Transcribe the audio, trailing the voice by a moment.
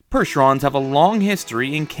Percherons have a long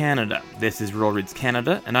history in Canada. This is Rural Roots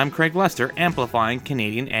Canada, and I'm Craig Lester, amplifying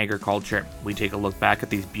Canadian agriculture. We take a look back at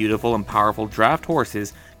these beautiful and powerful draft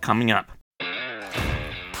horses coming up.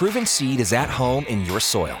 Proven seed is at home in your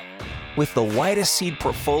soil. With the widest seed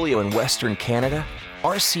portfolio in Western Canada,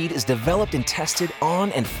 our seed is developed and tested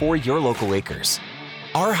on and for your local acres.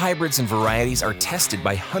 Our hybrids and varieties are tested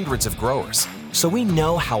by hundreds of growers, so we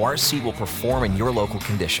know how our seed will perform in your local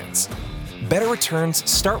conditions. Better returns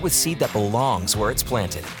start with seed that belongs where it's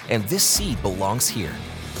planted, and this seed belongs here.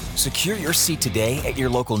 Secure your seed today at your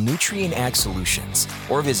local Nutrien and Ag Solutions,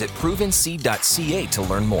 or visit provenseed.ca to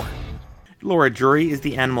learn more. Laura Drury is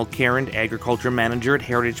the Animal Care and Agriculture Manager at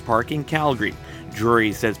Heritage Park in Calgary.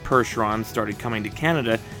 Drury says Percherons started coming to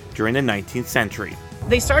Canada during the 19th century.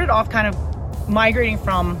 They started off kind of migrating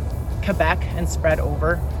from Quebec and spread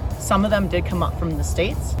over. Some of them did come up from the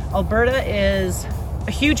States. Alberta is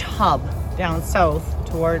a huge hub down south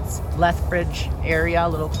towards Lethbridge area, a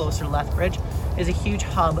little closer to Lethbridge, is a huge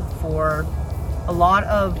hub for a lot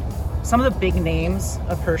of some of the big names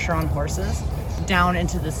of Percheron horses down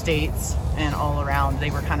into the States and all around. They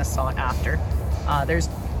were kind of sought after. There's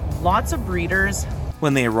lots of breeders.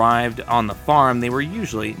 When they arrived on the farm, they were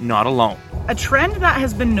usually not alone. A trend that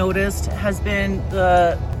has been noticed has been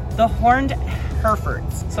the horned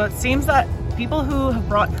Herefords. So it seems that people who have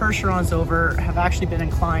brought Percherons over have actually been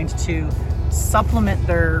inclined to supplement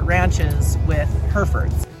their ranches with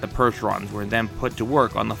Herefords. The Percherons were then put to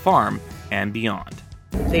work on the farm and beyond.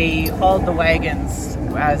 They hauled the wagons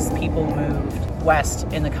as people moved west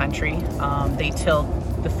in the country. They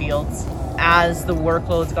tilled the fields. As the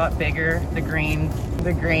workloads got bigger, the grain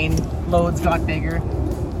loads got bigger,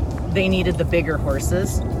 they needed the bigger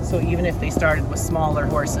horses. So even if they started with smaller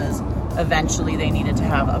horses, eventually they needed to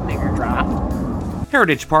have a bigger draft.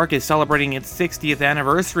 Heritage Park is celebrating its 60th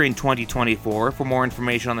anniversary in 2024. For more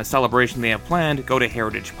information on the celebration they have planned, go to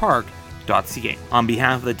heritagepark.ca. On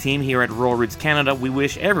behalf of the team here at Rural Roots Canada, we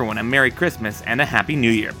wish everyone a Merry Christmas and a Happy New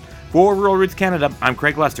Year. For Rural Roots Canada, I'm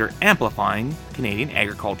Craig Lester, amplifying Canadian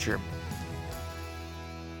agriculture.